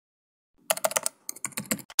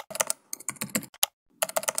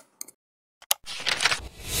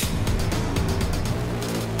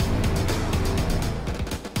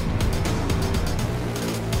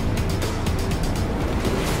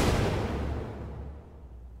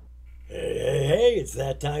it's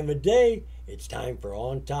that time of day. It's time for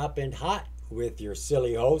On Top and Hot with your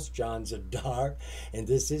silly host, John Zidar. And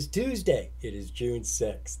this is Tuesday. It is June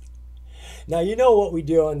 6th. Now, you know what we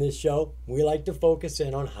do on this show. We like to focus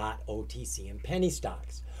in on hot OTC and penny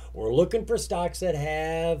stocks. We're looking for stocks that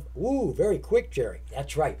have, very quick, Jerry.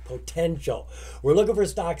 That's right, potential. We're looking for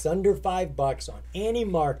stocks under $5 on any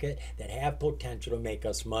market that have potential to make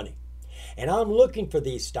us money. And I'm looking for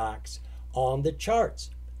these stocks on the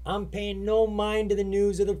charts. I'm paying no mind to the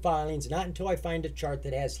news or the filings, not until I find a chart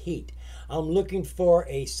that has heat. I'm looking for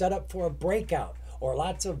a setup for a breakout, or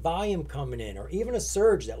lots of volume coming in, or even a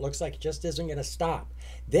surge that looks like it just isn't going to stop.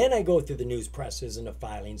 Then I go through the news presses and the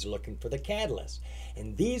filings looking for the catalyst.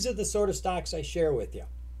 And these are the sort of stocks I share with you.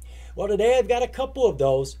 Well, today I've got a couple of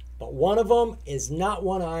those, but one of them is not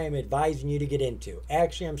one I am advising you to get into.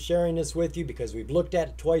 Actually, I'm sharing this with you because we've looked at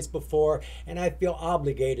it twice before, and I feel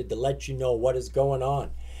obligated to let you know what is going on.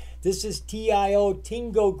 This is TIO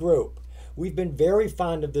Tingo Group. We've been very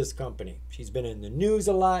fond of this company. She's been in the news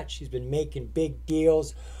a lot. She's been making big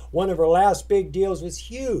deals. One of her last big deals was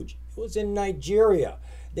huge. It was in Nigeria.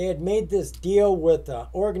 They had made this deal with an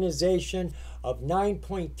organization of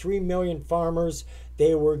 9.3 million farmers.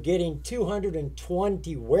 They were getting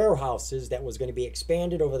 220 warehouses that was going to be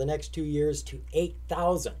expanded over the next 2 years to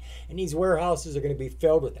 8,000. And these warehouses are going to be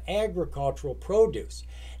filled with agricultural produce.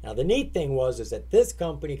 Now, the neat thing is that this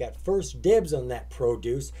company got first dibs on that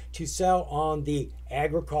produce to sell on the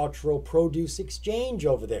agricultural produce exchange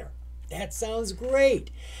over there. That sounds great.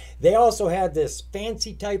 They also had this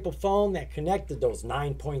fancy type of phone that connected those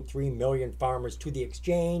 9.3 million farmers to the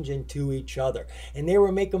exchange and to each other. And they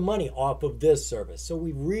were making money off of this service. So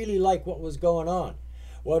we really like what was going on.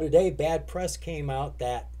 Well, today bad press came out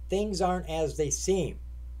that things aren't as they seem.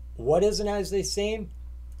 What isn't as they seem?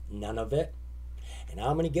 None of it. And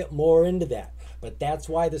I'm going to get more into that. But that's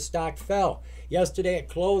why the stock fell. Yesterday it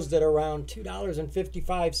closed at around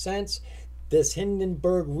 $2.55. This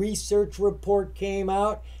Hindenburg research report came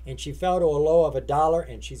out and she fell to a low of $1,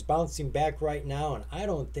 and she's bouncing back right now, and I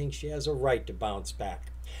don't think she has a right to bounce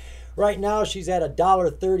back. Right now she's at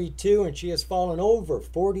 $1.32 and she has fallen over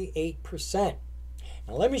 48%.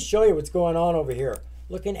 Now let me show you what's going on over here.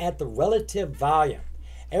 Looking at the relative volume.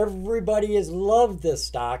 Everybody has loved this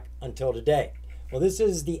stock until today. Well, this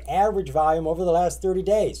is the average volume over the last 30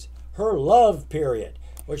 days. Her love period.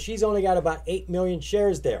 Well, she's only got about 8 million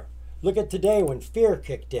shares there. Look at today when fear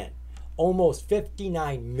kicked in. Almost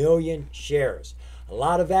 59 million shares. A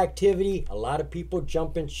lot of activity, a lot of people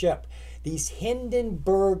jumping ship. These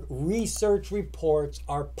Hindenburg research reports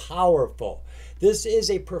are powerful. This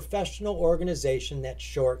is a professional organization that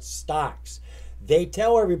shorts stocks. They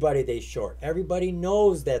tell everybody they short. Everybody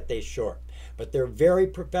knows that they short. But they're very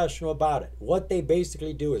professional about it. What they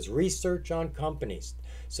basically do is research on companies.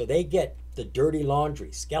 So they get the dirty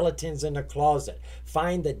laundry, skeletons in the closet,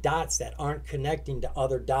 find the dots that aren't connecting to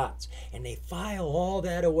other dots, and they file all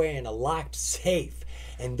that away in a locked safe.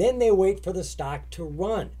 And then they wait for the stock to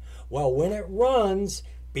run. Well, when it runs,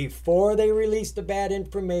 before they release the bad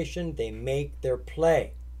information, they make their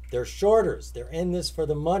play. They're shorters. They're in this for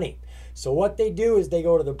the money. So what they do is they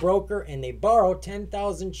go to the broker and they borrow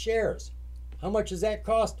 10,000 shares. How much does that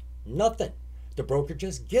cost? Nothing. The broker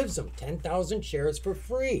just gives them 10,000 shares for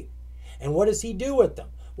free. And what does he do with them?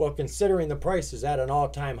 Well, considering the price is at an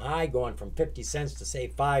all-time high, going from 50 cents to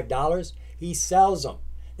say $5, he sells them.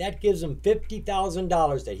 That gives him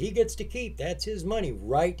 $50,000 that he gets to keep. That's his money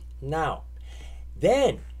right now.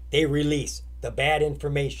 Then they release the bad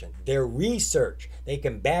information, their research. They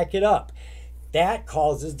can back it up. That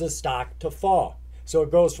causes the stock to fall. So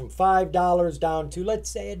it goes from $5 down to, let's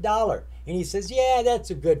say, $1. And he says, yeah,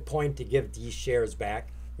 that's a good point to give these shares back.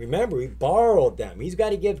 Remember, he borrowed them. He's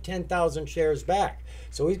got to give 10,000 shares back.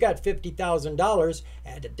 So he's got $50,000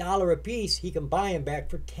 at $1 a piece. He can buy them back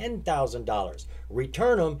for $10,000.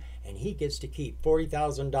 Return them, and he gets to keep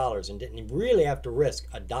 $40,000 and didn't really have to risk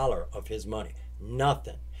 $1 of his money.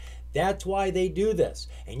 Nothing. That's why they do this.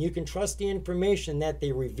 And you can trust the information that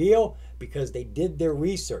they reveal because they did their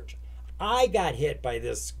research. I got hit by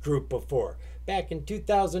this group before, back in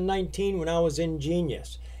 2019 when I was in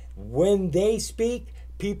Genius. When they speak,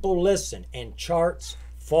 people listen, and charts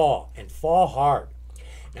fall, and fall hard.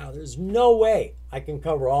 Now, there's no way I can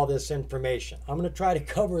cover all this information. I'm going to try to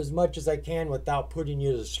cover as much as I can without putting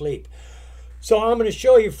you to sleep. So I'm going to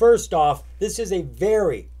show you first off, this is a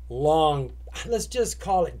very long, let's just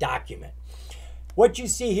call it document. What you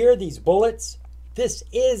see here, these bullets, this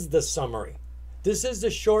is the summary. This is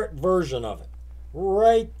the short version of it.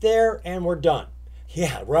 Right there, and we're done.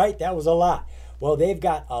 Yeah, right? That was a lot. Well, they've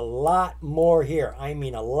got a lot more here. I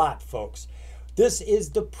mean a lot, folks. This is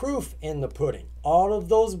the proof in the pudding. All of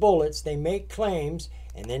those bullets, they make claims,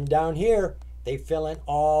 and then down here, they fill in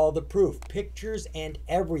all the proof, pictures and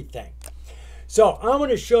everything. So I'm going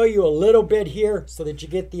to show you a little bit here so that you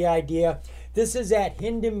get the idea. This is at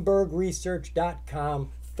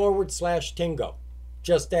hindenburgresearch.com/Tingo.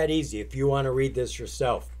 Just that easy if you want to read this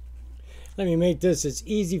yourself. Let me make this as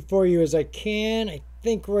easy for you as I can. I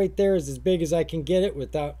think right there is as big as I can get it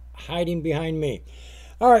without hiding behind me.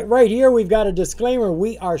 All right, right here we've got a disclaimer.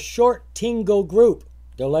 We are short Tingo Group.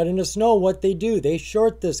 They're letting us know what they do. They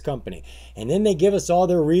short this company. And then they give us all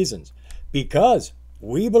their reasons. Because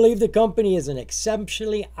we believe the company is an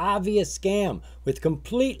exceptionally obvious scam with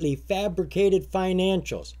completely fabricated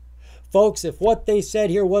financials. Folks, if what they said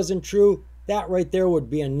here wasn't true, that right there would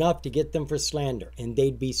be enough to get them for slander, and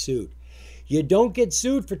they'd be sued. You don't get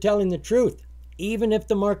sued for telling the truth, even if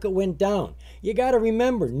the market went down. You got to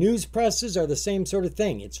remember, news presses are the same sort of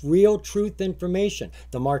thing. It's real truth information.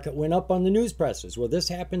 The market went up on the news presses. Well, this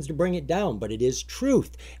happens to bring it down, but it is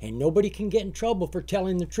truth, and nobody can get in trouble for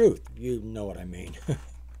telling the truth. You know what I mean.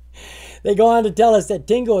 They go on to tell us that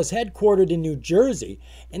Tingo is headquartered in New Jersey,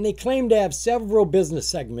 and they claim to have several business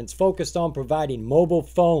segments focused on providing mobile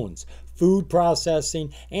phones, food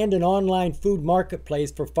processing, and an online food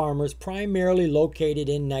marketplace for farmers primarily located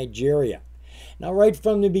in Nigeria. Now, right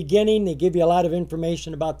from the beginning, they give you a lot of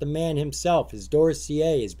information about the man himself, his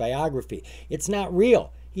dossier, his biography. It's not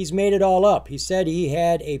real. He's made it all up. He said he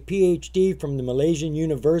had a PhD from the Malaysian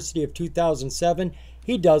University of 2007.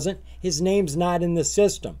 He doesn't. His name's not in the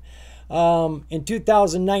system. In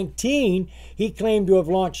 2019, he claimed to have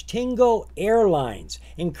launched Tingo Airlines,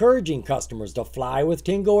 encouraging customers to fly with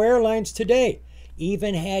Tingo Airlines today.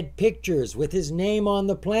 Even had pictures with his name on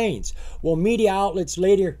the planes. Well, media outlets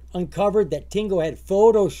later uncovered that Tingo had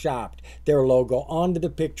photoshopped their logo onto the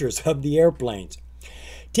pictures of the airplanes.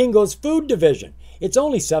 Tingo's food division. It's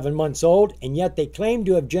only 7 months old, and yet they claim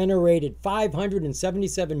to have generated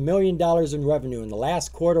 $577 million in revenue in the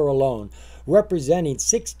last quarter alone, representing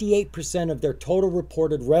 68% of their total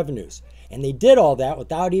reported revenues. And they did all that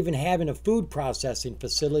without even having a food processing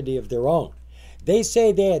facility of their own. They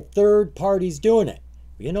say they had third parties doing it.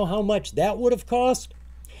 You know how much that would have cost?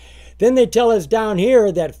 Then they tell us down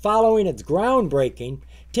here that following its groundbreaking,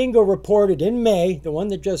 Tingo reported in May, the one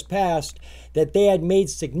that just passed, that they had made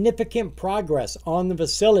significant progress on the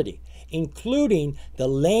facility, including the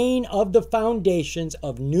laying of the foundations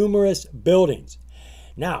of numerous buildings.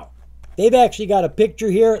 Now, they've actually got a picture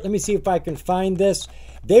here. Let me see if I can find this.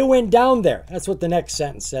 They went down there. That's what the next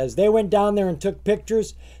sentence says. They went down there and took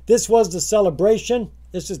pictures. This was the celebration.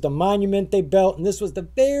 This is the monument they built, and this was the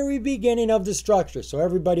very beginning of the structure, so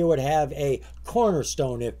everybody would have a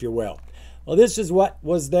cornerstone, if you will. Well, this is what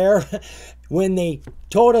was there when they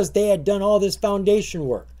told us they had done all this foundation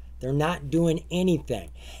work. They're not doing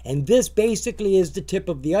anything. And this basically is the tip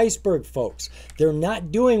of the iceberg, folks. They're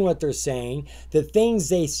not doing what they're saying. The things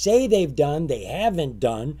they say they've done, they haven't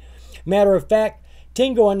done. Matter of fact,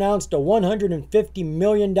 Tingo announced a $150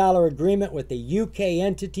 million agreement with a UK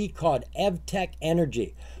entity called Evtech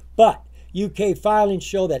Energy. But UK filings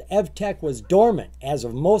show that Evtech was dormant as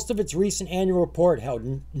of most of its recent annual report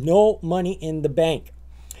held no money in the bank.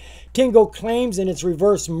 Tingo claims in its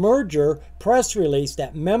reverse merger press release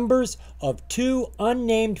that members of two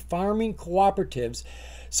unnamed farming cooperatives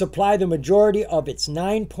supply the majority of its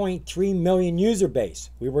 9.3 million user base.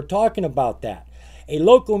 We were talking about that. A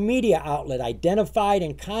local media outlet identified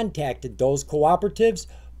and contacted those cooperatives.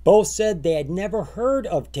 Both said they had never heard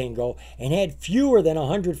of Tingo and had fewer than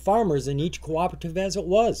 100 farmers in each cooperative as it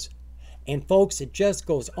was. And folks, it just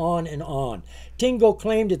goes on and on. Tingo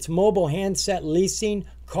claimed its mobile handset leasing,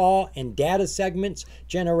 call, and data segments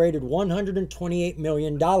generated $128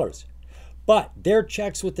 million. But their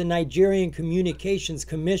checks with the Nigerian Communications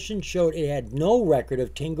Commission showed it had no record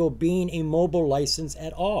of Tingo being a mobile license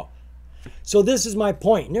at all. So this is my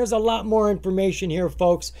point. And there's a lot more information here,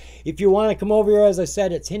 folks. If you want to come over here, as I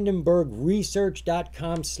said, it's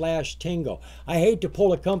hindenburgresearch.com/Tingo. I hate to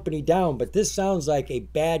pull a company down, but this sounds like a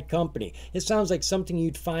bad company. It sounds like something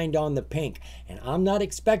you'd find on the pink. And I'm not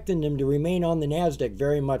expecting them to remain on the NASDAQ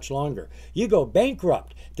very much longer. You go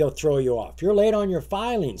bankrupt, they'll throw you off. You're late on your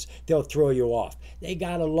filings, they'll throw you off. They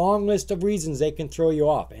got a long list of reasons they can throw you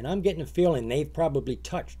off. And I'm getting a feeling they've probably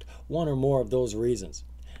touched one or more of those reasons.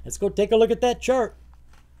 Let's go take a look at that chart.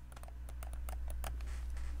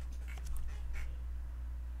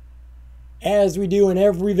 As we do in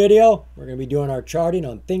every video, we're going to be doing our charting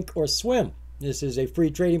on Think or Swim. This is a free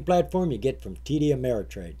trading platform you get from TD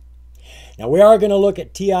Ameritrade. Now we are going to look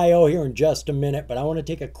at TIO here in just a minute, but I want to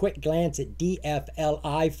take a quick glance at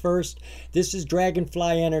DFLI first. This is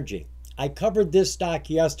Dragonfly Energy. I covered this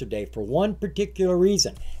stock yesterday for one particular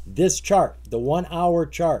reason. This chart, the 1 hour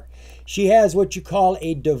chart. She has what you call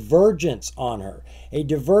a divergence on her. A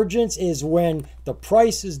divergence is when the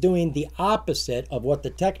price is doing the opposite of what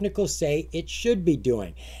the technicals say it should be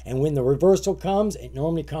doing. And when the reversal comes, it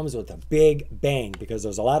normally comes with a big bang because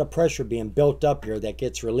there's a lot of pressure being built up here that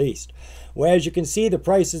gets released. Well, as you can see, the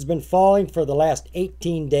price has been falling for the last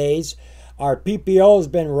 18 days. Our PPO has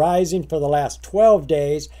been rising for the last 12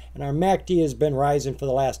 days, and our MACD has been rising for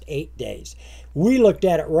the last 8 days. We looked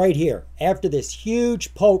at it right here after this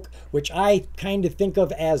huge poke, which I kind of think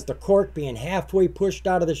of as the cork being halfway pushed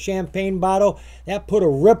out of the champagne bottle. That put a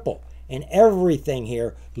ripple and everything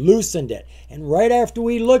here, loosened it. And right after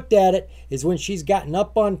we looked at it is when she's gotten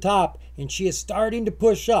up on top and she is starting to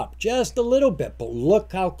push up just a little bit. But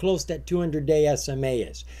look how close that 200-day SMA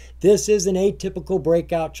is. This is an atypical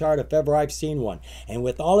breakout chart if ever I've seen one. And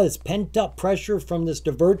with all this pent-up pressure from this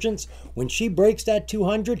divergence, when she breaks that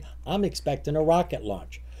 200, I'm expecting a rocket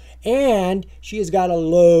launch. And she has got a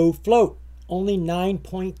low float. Only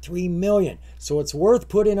 9.3 million. So it's worth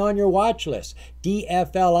putting on your watch list.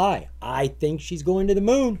 DFLI. I think she's going to the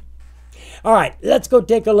moon. All right, let's go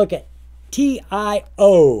take a look at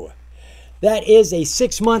TIO. That is a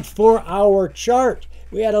 6-month, 4-hour chart.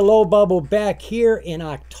 We had a low bubble back here in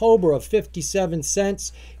October of 57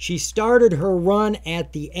 cents. She started her run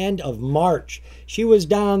at the end of March. She was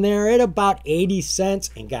down there at about 80 cents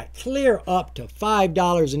and got clear up to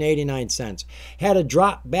 $5.89. Had a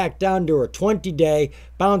drop back down to her 20-day,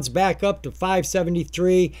 bounced back up to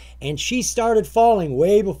 573, and she started falling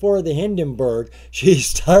way before the Hindenburg. She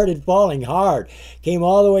started falling hard. Came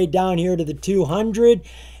all the way down here to the 200,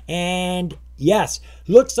 and yes,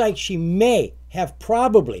 looks like she may have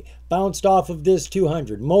probably bounced off of this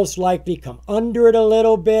 200. Most likely come under it a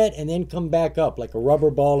little bit and then come back up like a rubber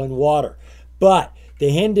ball in water. But the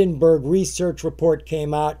Hindenburg research report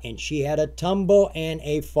came out and she had a tumble and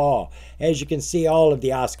a fall. As you can see, all of the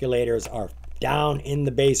oscillators are down in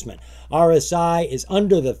the basement. RSI is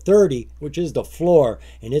under the 30, which is the floor,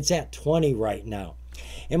 and it's at 20 right now.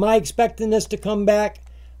 Am I expecting this to come back?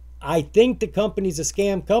 I think the company's a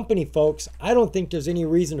scam company, folks. I don't think there's any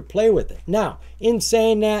reason to play with it. Now, in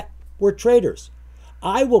saying that, we're traders.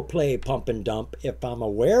 I will play a pump and dump if I'm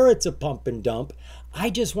aware it's a pump and dump.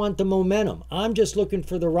 I just want the momentum. I'm just looking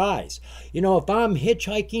for the rise. You know, if I'm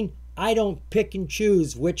hitchhiking, I don't pick and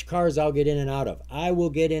choose which cars I'll get in and out of. I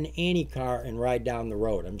will get in any car and ride down the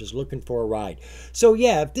road. I'm just looking for a ride. So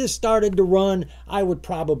yeah, if this started to run, I would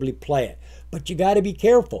probably play it. But you got to be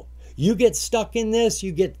careful. You get stuck in this,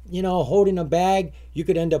 you get, holding a bag, you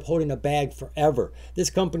could end up holding a bag forever. This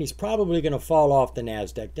company's probably going to fall off the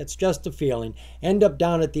NASDAQ. That's just a feeling. End up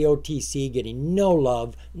down at the OTC getting no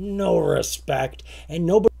love, no respect, and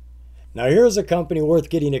nobody. Now here's a company worth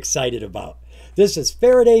getting excited about. This is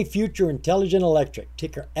Faraday Future Intelligent Electric,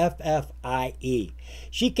 ticker FFIE.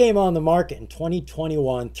 She came on the market in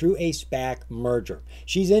 2021 through a SPAC merger.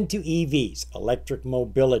 She's into EVs, electric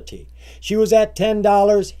mobility. She was at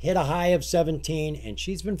 $10, hit a high of 17, and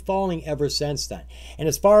she's been falling ever since then. And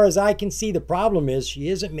as far as I can see, the problem is she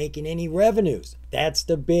isn't making any revenues. That's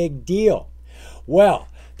the big deal. Well,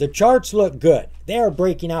 the charts look good. They are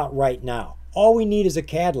breaking out right now. All we need is a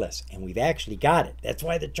catalyst, and we've actually got it. That's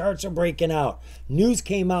why the charts are breaking out. News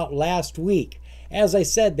came out last week. As I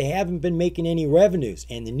said, they haven't been making any revenues,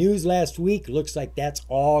 and the news last week looks like that's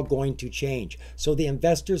all going to change. So the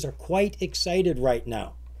investors are quite excited right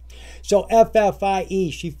now. So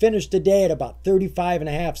FFIE, she finished the day at about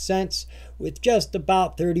 35.5 cents with just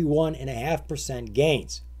about 31.5%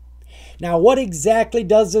 gains. Now, what exactly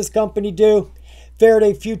does this company do?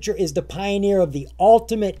 Faraday Future is the pioneer of the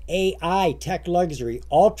ultimate AI tech luxury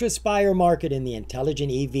ultra-spire market in the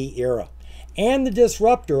intelligent EV era, and the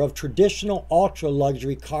disruptor of traditional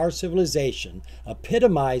ultra-luxury car civilization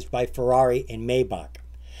epitomized by Ferrari and Maybach.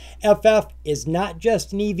 FF is not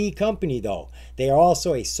just an EV company though. They are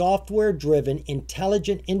also a software-driven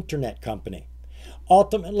intelligent internet company.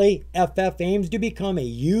 Ultimately, FF aims to become a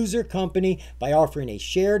user company by offering a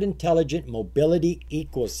shared intelligent mobility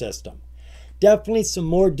ecosystem. Definitely some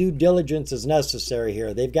more due diligence is necessary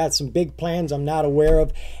here. They've got some big plans I'm not aware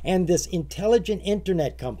of. And this intelligent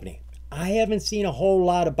internet company, I haven't seen a whole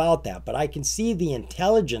lot about that, but I can see the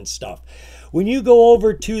intelligence stuff. When you go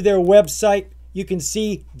over to their website, you can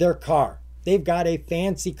see their car. They've got a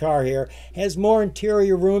fancy car here. Has more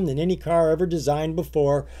interior room than any car ever designed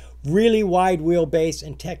before. Really wide wheelbase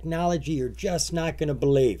and technology you're just not going to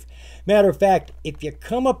believe. Matter of fact, if you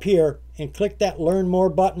come up here and click that Learn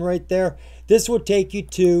More button right there, this will take you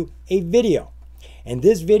to a video. And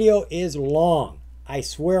this video is long. I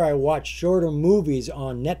swear I watch shorter movies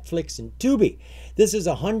on Netflix and Tubi. This is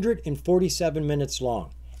 147 minutes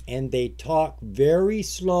long. And they talk very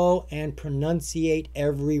slow and pronunciate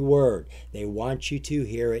every word. They want you to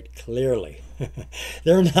hear it clearly.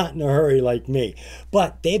 They're not in a hurry like me.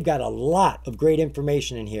 But they've got a lot of great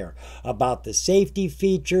information in here about the safety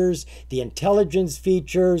features, the intelligence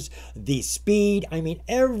features, the speed, I mean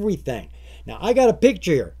everything. Now I got a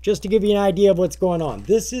picture here just to give you an idea of what's going on.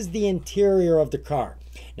 This is the interior of the car.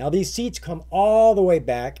 Now these seats come all the way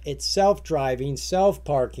back. It's self-driving,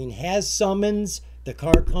 self-parking, has summons. The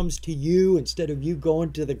car comes to you instead of you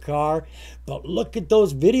going to the car. But look at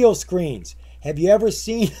those video screens. Have you ever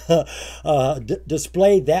seen a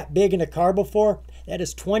display that big in a car before? That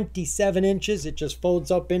is 27 inches. It just folds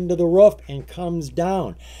up into the roof and comes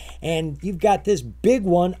down. And you've got this big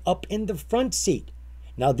one up in the front seat.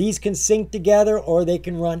 Now these can sync together or they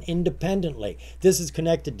can run independently. This is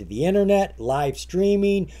connected to the internet, live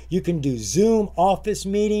streaming. You can do Zoom office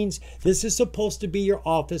meetings. This is supposed to be your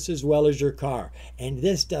office as well as your car. And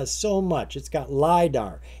this does so much. It's got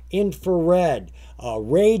LiDAR, infrared,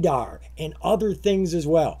 radar, and other things as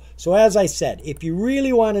well. So as I said, if you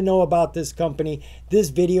really want to know about this company, this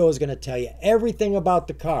video is going to tell you everything about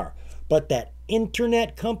the car. But that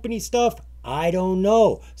internet company stuff, I don't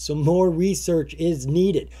know. Some more research is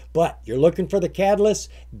needed. But you're looking for the catalyst?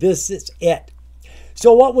 This is it.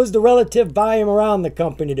 So what was the relative volume around the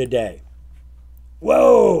company today?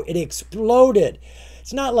 Whoa, it exploded.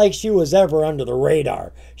 It's not like she was ever under the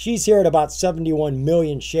radar. She's here at about 71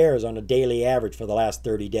 million shares on a daily average for the last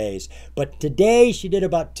 30 days. But today she did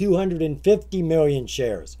about 250 million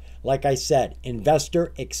shares. Like I said,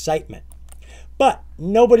 investor excitement. But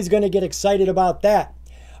nobody's going to get excited about that.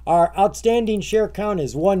 Our outstanding share count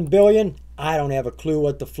is 1 billion. I don't have a clue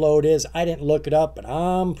what the float is. I didn't look it up, but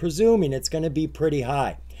I'm presuming it's going to be pretty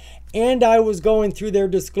high. And I was going through their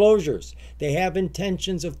disclosures. They have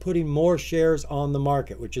intentions of putting more shares on the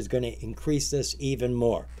market, which is going to increase this even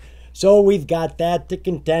more. So we've got that to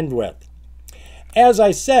contend with. As I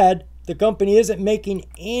said, the company isn't making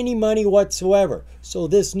any money whatsoever. So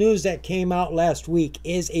this news that came out last week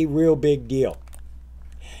is a real big deal.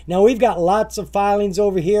 Now we've got lots of filings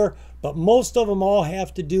over here, but most of them all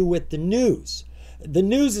have to do with the news. The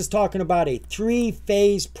news is talking about a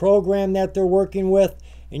 3-phase program that they're working with.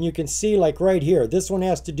 And you can see like right here, this one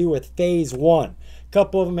has to do with phase 1. A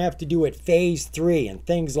couple of them have to do with phase 3 and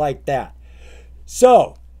things like that.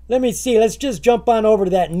 So let me see, let's just jump on over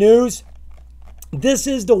to that news. This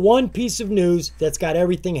is the one piece of news that's got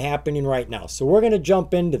everything happening right now. So we're going to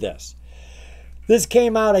jump into this. This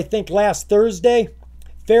came out, I think, last Thursday.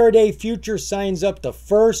 Faraday Future signs up the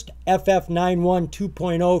first FF91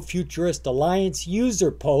 2.0 Futurist Alliance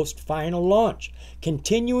user post final launch,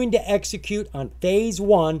 continuing to execute on phase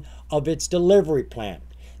 1 of its delivery plan.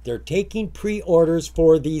 They're taking pre-orders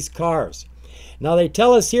for these cars. Now they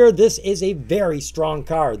tell us here this is a very strong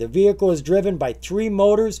car. The vehicle is driven by 3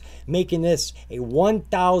 motors, making this a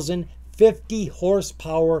 1,050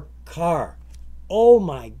 horsepower car. Oh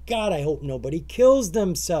my God, I hope nobody kills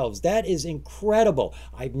themselves. That is incredible.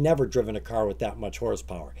 I've never driven a car with that much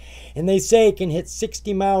horsepower. And they say it can hit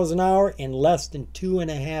 60 miles an hour in less than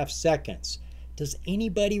 2.5 seconds. Does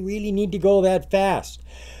anybody really need to go that fast?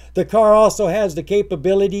 The car also has the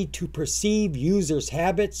capability to perceive users'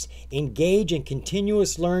 habits, engage in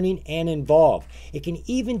continuous learning, and involve. It can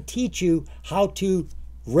even teach you how to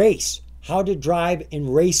race, how to drive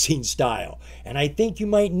in racing style. And I think you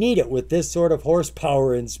might need it with this sort of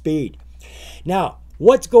horsepower and speed. Now,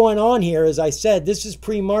 what's going on here, as I said, this is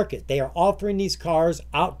pre-market. They are offering these cars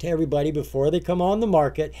out to everybody before they come on the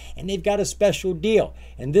market, and they've got a special deal.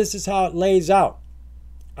 And this is how it lays out.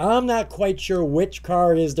 I'm not quite sure which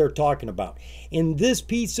car it is they're talking about. In this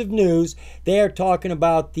piece of news, they are talking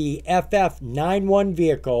about the FF91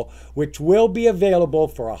 vehicle, which will be available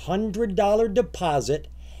for a $100 deposit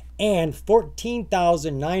and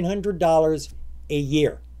 $14,900 a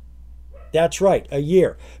year. That's right, a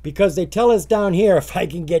year. Because they tell us down here, if I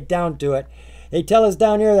can get down to it, they tell us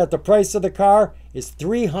down here that the price of the car is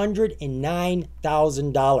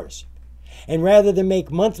 $309,000. And rather than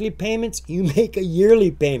make monthly payments, you make a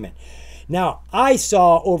yearly payment. Now, I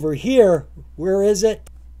saw over here, where is it?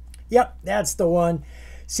 Yep, that's the one.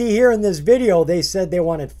 See, here in this video, they said they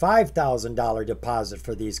wanted $5,000 deposit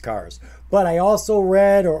for these cars. But I also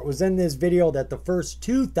read, or it was in this video, that the first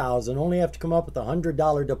 $2,000 only have to come up with a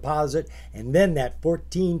 $100 deposit and then that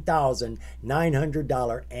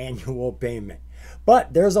 $14,900 annual payment.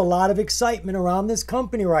 But there's a lot of excitement around this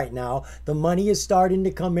company right now. The money is starting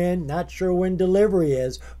to come in. Not sure when delivery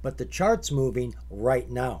is, but the chart's moving right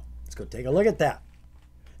now. Let's go take a look at that.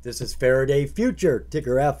 This is Faraday Future,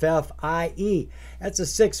 ticker FFIE. That's a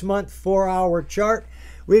 6-month, 4-hour chart.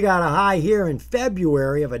 We got a high here in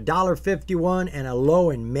February of $1.51 and a low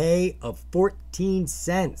in May of 14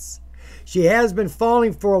 cents. She has been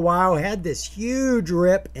falling for a while, had this huge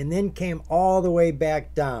rip, and then came all the way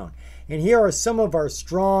back down. And here are some of our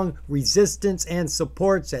strong resistance and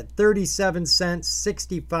supports at 37 cents,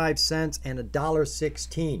 65 cents, and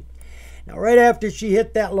 $1.16. Now, right after she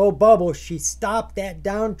hit that low bubble, she stopped that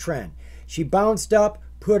downtrend. She bounced up,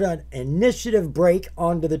 put an initiative break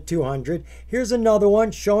onto the 200. Here's another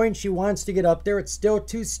one showing she wants to get up there. It's still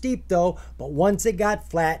too steep though, but once it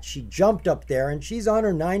got flat, she jumped up there, and she's on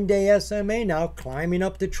her 9-day SMA now, climbing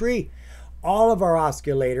up the tree. All of our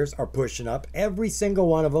oscillators are pushing up, every single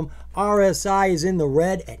one of them. RSI is in the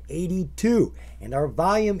red at 82, and our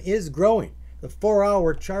volume is growing. The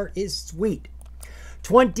 4-hour chart is sweet.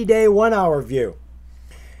 20-day 1-hour view.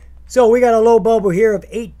 So we got a low bubble here of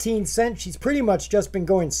 18 cents. She's pretty much just been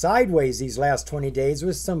going sideways these last 20 days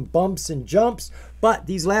with some bumps and jumps. But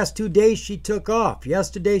these last 2 days she took off.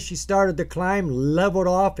 Yesterday she started to climb, leveled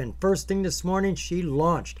off, and first thing this morning she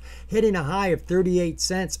launched, hitting a high of 38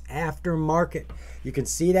 cents after market. You can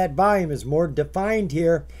see that volume is more defined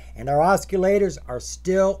here, and our oscillators are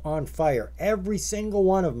still on fire. Every single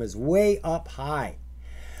one of them is way up high.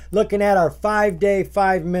 Looking at our 5-day,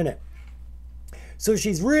 5-minute. So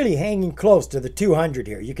she's really hanging close to the 200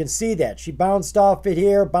 here. You can see that. She bounced off it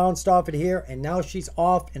here, and now she's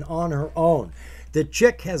off and on her own. The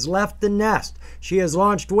chick has left the nest. She has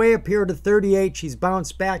launched way up here to 38. She's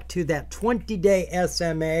bounced back to that 20-day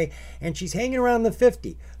SMA, and she's hanging around the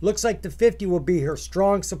 50. Looks like the 50 will be her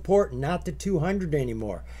strong support, not the 200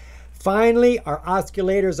 anymore. Finally, our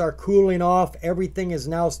oscillators are cooling off. Everything is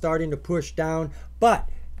now starting to push down, but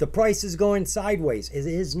the price is going sideways. It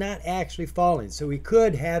is not actually falling. So we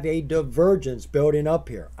could have a divergence building up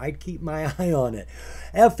here. I'd keep my eye on it.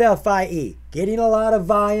 FFIE, getting a lot of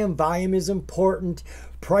volume. Volume is important.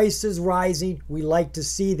 Price is rising. We like to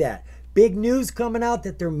see that. Big news coming out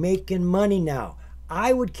that they're making money now.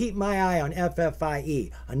 I would keep my eye on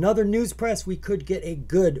FFIE. Another news press, we could get a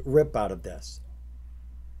good rip out of this.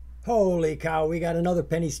 Holy cow, we got another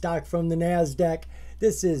penny stock from the NASDAQ.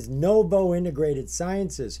 This is Novo Integrated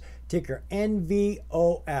Sciences, ticker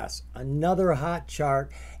NVOS, another hot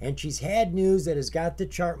chart, and she's had news that has got the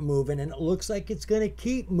chart moving, and it looks like it's going to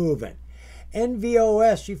keep moving.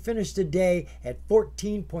 NVOS, she finished the day at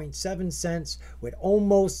 14.7 cents with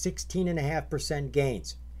almost 16.5%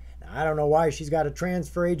 gains. Now, I don't know why she's got a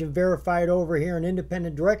transfer agent verified over here in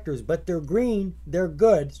independent directors, but they're green, they're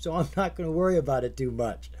good, so I'm not going to worry about it too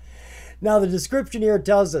much. Now, the description here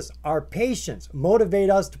tells us our patients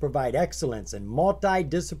motivate us to provide excellence in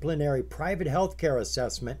multidisciplinary private healthcare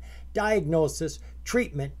assessment, diagnosis,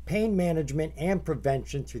 treatment, pain management, and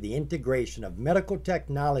prevention through the integration of medical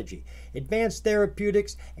technology, advanced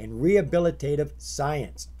therapeutics, and rehabilitative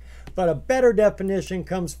science. But a better definition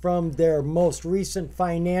comes from their most recent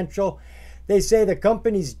financial. They say the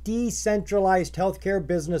company's decentralized healthcare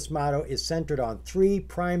business model is centered on 3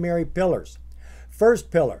 primary pillars.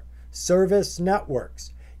 First pillar, service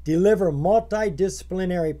networks. Deliver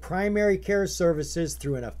multidisciplinary primary care services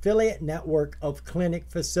through an affiliate network of clinic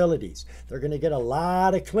facilities. They're going to get a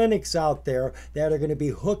lot of clinics out there that are going to be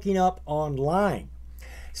hooking up online.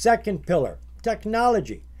 Second pillar,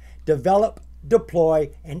 technology. Develop,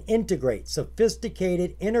 deploy, and integrate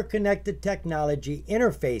sophisticated interconnected technology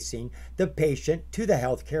interfacing the patient to the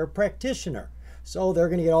healthcare practitioner. So they're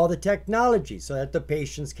going to get all the technology so that the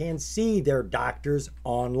patients can see their doctors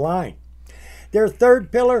online. Their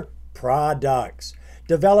third pillar, products.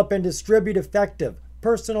 Develop and distribute effective,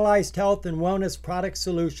 personalized health and wellness product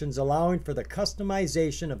solutions allowing for the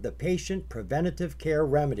customization of the patient preventative care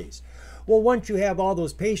remedies. Well, once you have all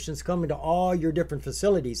those patients coming to all your different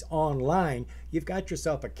facilities online, you've got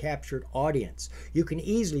yourself a captured audience. You can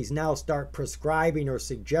easily now start prescribing or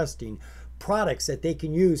suggesting products that they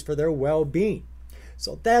can use for their well-being.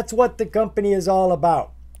 So that's what the company is all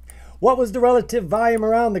about. What was the relative volume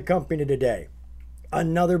around the company today?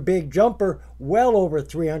 Another big jumper, well over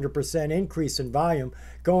 300% increase in volume,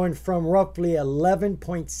 going from roughly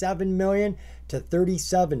 11.7 million to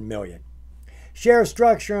 37 million. Share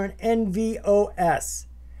structure on NVOS.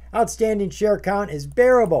 Outstanding share count is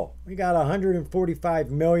bearable. We got 145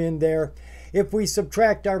 million there. If we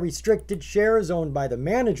subtract our restricted shares owned by the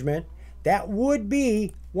management, that would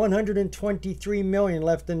be 123 million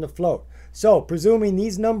left in the float. So, presuming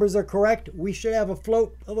these numbers are correct, we should have a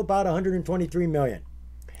float of about 123 million.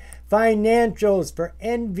 Financials for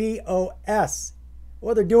NVOS.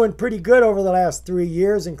 Well, they're doing pretty good over the last 3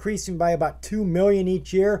 years, increasing by about 2 million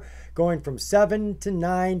each year, going from 7 to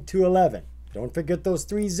 9 to 11. Don't forget those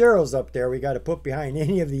 3 zeros up there we got to put behind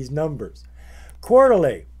any of these numbers.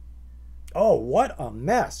 Quarterly. Oh, what a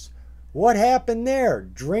mess. What happened there?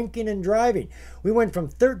 Drinking and driving. We went from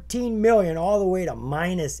 13 million all the way to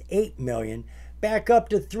minus 8 million, back up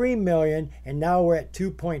to 3 million, and now we're at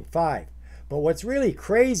 2.5. But what's really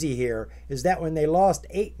crazy here is that when they lost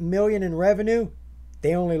 8 million in revenue,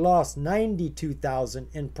 they only lost 92,000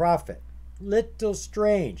 in profit. Little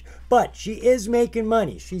strange, but she is making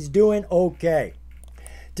money. She's doing okay.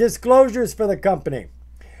 Disclosures for the company.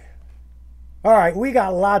 All right, we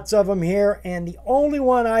got lots of them here, and the only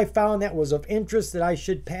one I found that was of interest that I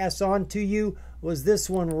should pass on to you was this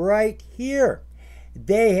one right here.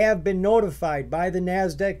 They have been notified by the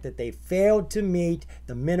NASDAQ that they failed to meet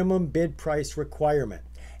the minimum bid price requirement,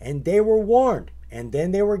 and they were warned, and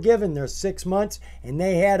then they were given their 6 months, and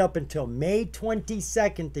they had up until May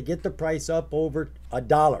 22nd to get the price up over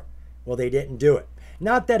 $1. Well, they didn't do it.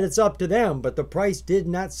 Not that it's up to them, but the price did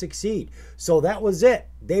not succeed. So that was it.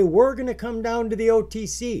 They were going to come down to the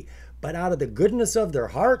OTC, but out of the goodness of their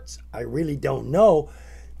hearts, I really don't know,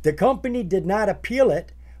 the company did not appeal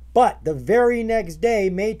it. But the very next day,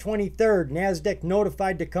 May 23rd, NASDAQ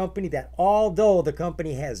notified the company that although the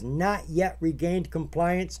company has not yet regained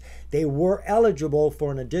compliance, they were eligible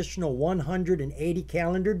for an additional 180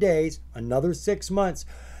 calendar days, another 6 months.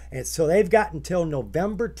 And so they've got until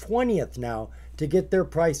November 20th now to get their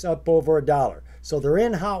price up over $1. So they're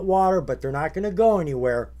in hot water, but they're not going to go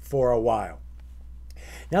anywhere for a while.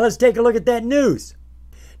 Now let's take a look at that news.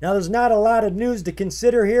 Now there's not a lot of news to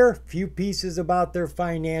consider here. Few pieces about their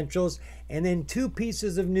financials, and then 2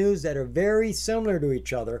 pieces of news that are very similar to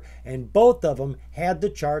each other, and both of them had the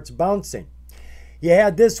charts bouncing. You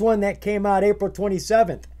had this one that came out April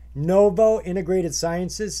 27th. Novo Integrated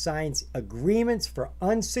Sciences signs agreements for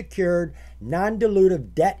unsecured,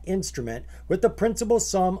 non-dilutive debt instrument with a principal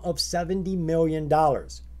sum of $70 million.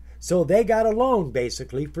 So they got a loan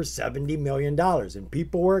basically for $70 million, and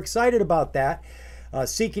people were excited about that.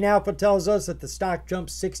 Seeking Alpha tells us that the stock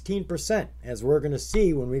jumped 16%, as we're going to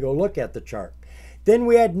see when we go look at the chart. Then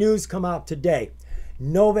we had news come out today.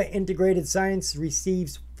 Nova Integrated Science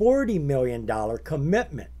receives $40 million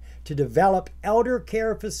commitment to develop elder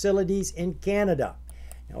care facilities in Canada.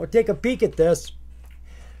 Now we'll take a peek at this.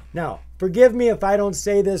 Now, forgive me if I don't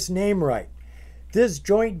say this name right. This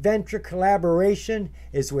joint venture collaboration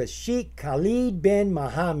is with Sheikh Khalid bin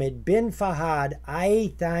Mohammed bin Fahad Al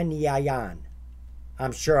Thaniyan.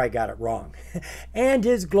 I'm sure I got it wrong. And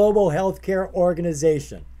his global healthcare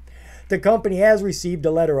organization. The company has received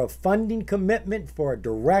a letter of funding commitment for a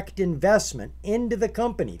direct investment into the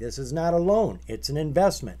company. This is not a loan, it's an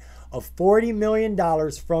investment of $40 million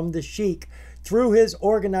from the Sheikh through his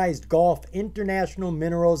Organized Gulf International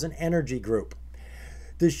Minerals and Energy Group.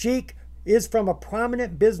 The Sheikh is from a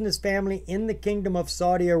prominent business family in the Kingdom of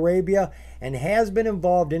Saudi Arabia and has been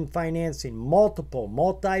involved in financing multiple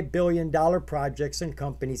multi-billion-dollar projects and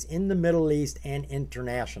companies in the Middle East and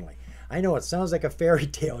internationally. I know it sounds like a fairy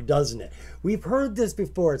tale, doesn't it? We've heard this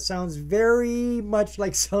before. It sounds very much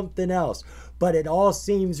like something else, but it all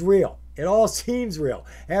seems real. It all seems real.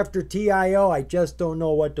 After TIO, I just don't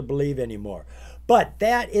know what to believe anymore. But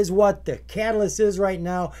that is what the catalyst is right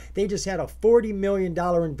now. They just had a $40 million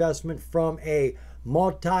investment from a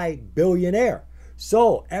multi-billionaire.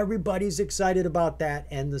 So everybody's excited about that,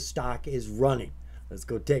 and the stock is running. Let's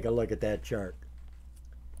go take a look at that chart.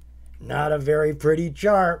 Not a very pretty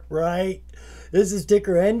chart, right? This is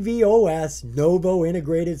ticker NVOS, Novo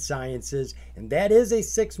Integrated Sciences, and that is a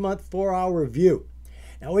 6-month, 4-hour view.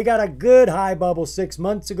 Now, we got a good high bubble 6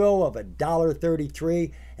 months ago of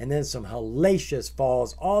 $1.33, and then some hellacious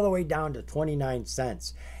falls all the way down to 29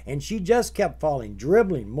 cents. And she just kept falling,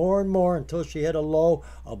 dribbling more and more until she hit a low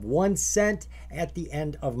of 1 cent at the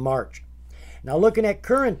end of March. Now, looking at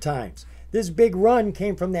current times, this big run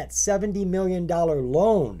came from that $70 million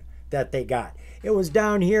loan that they got. It was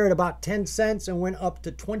down here at about 10 cents and went up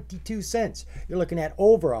to 22 cents. You're looking at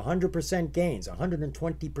over 100% gains,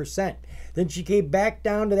 120%. Then she came back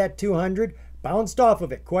down to that 200, bounced off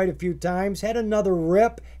of it quite a few times, had another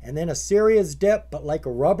rip, and then a serious dip, but like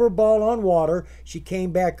a rubber ball on water, she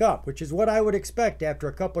came back up, which is what I would expect after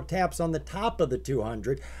a couple taps on the top of the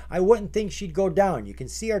 200. I wouldn't think she'd go down. You can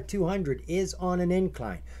see our 200 is on an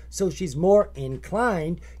incline, so she's more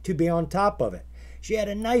inclined to be on top of it. She had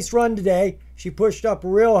a nice run today. She pushed up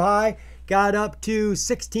real high, got up to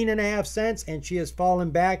 16.5 cents, and she has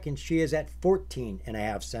fallen back, and she is at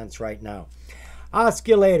 14.5 cents right now.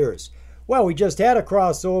 Oscillators. Well, we just had a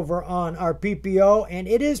crossover on our PPO, and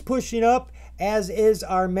it is pushing up as is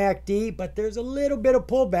our MACD, but there's a little bit of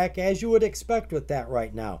pullback as you would expect with that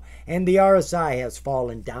right now. And the RSI has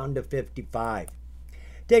fallen down to 55.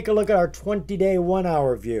 Take a look at our 20-day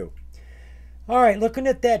 1-hour view. All right, looking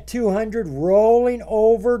at that 200 rolling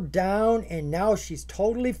over, down, and now she's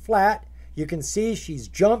totally flat. You can see she's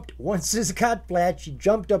jumped. Once this got flat, she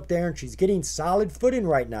jumped up there and she's getting solid footing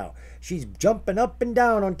right now. She's jumping up and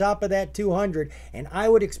down on top of that 200, and I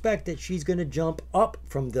would expect that she's going to jump up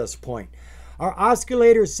from this point. Our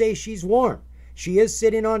oscillators say she's warm. She is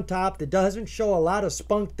sitting on top. That doesn't show a lot of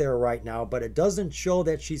spunk there right now, but it doesn't show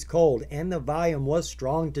that she's cold, and the volume was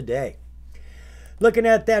strong today. Looking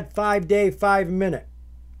at that 5-day, 5-minute.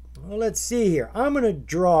 Well, let's see here. I'm going to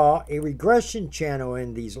draw a regression channel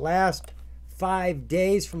in these last 5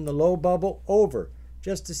 days from the low bubble over,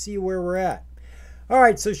 just to see where we're at. All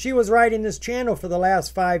right, so she was riding this channel for the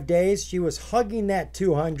last 5 days. She was hugging that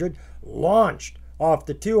 200, launched off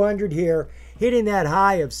the 200 here, hitting that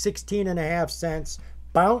high of 16.5 cents,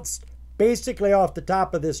 bounced basically off the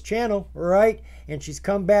top of this channel, right? And she's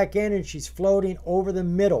come back in and she's floating over the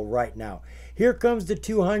middle right now. Here comes the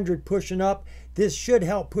 200 pushing up. This should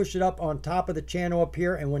help push it up on top of the channel up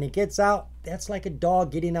here. And when it gets out, that's like a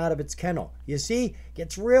dog getting out of its kennel. You see,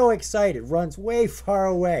 gets real excited, runs way far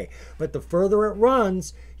away. But the further it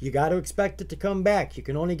runs, you got to expect it to come back. You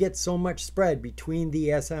can only get so much spread between the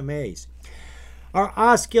SMAs. Our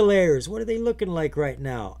oscillators, what are they looking like right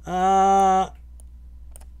now?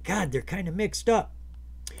 God, they're kind of mixed up.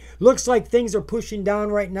 Looks like things are pushing down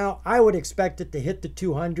right now. I would expect it to hit the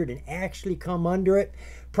 200 and actually come under it.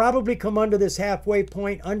 Probably come under this halfway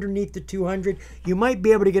point underneath the 200. You might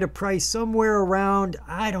be able to get a price somewhere around,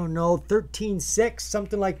 I don't know, 13.6,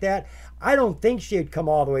 something like that. I don't think she'd come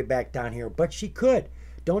all the way back down here, but she could.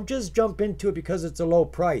 Don't just jump into it because it's a low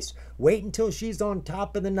price. Wait until she's on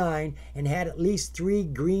top of the 9 and had at least 3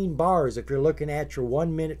 green bars if you're looking at your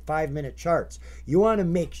 1-minute, 5-minute charts. You want to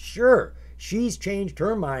make sure she's changed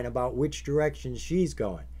her mind about which direction she's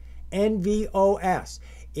going. NVOS.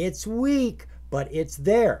 It's weak, but it's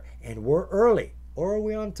there, and we're early. Or are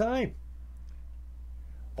we on time?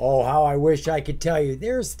 Oh, how I wish I could tell you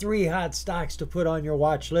there's 3 hot stocks to put on your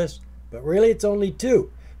watch list, but really it's only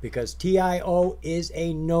 2. Because TIO is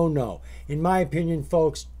a no-no. In my opinion,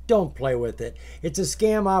 folks, don't play with it. It's a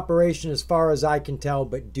scam operation as far as I can tell,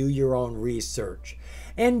 but do your own research.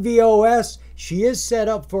 NVOS, she is set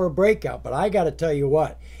up for a breakout, but I got to tell you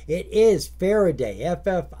what, it is Faraday,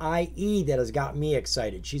 FFIE, that has got me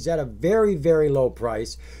excited. She's at a very, very low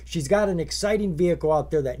price. She's got an exciting vehicle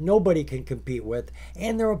out there that nobody can compete with,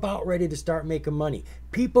 and they're about ready to start making money.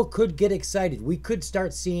 People could get excited. We could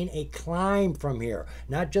start seeing a climb from here,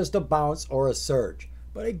 not just a bounce or a surge.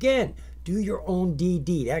 But again, do your own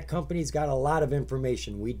DD. That company's got a lot of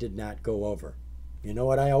information we did not go over. You know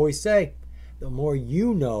what I always say? The more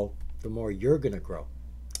you know, the more you're going to grow.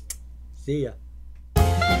 See ya.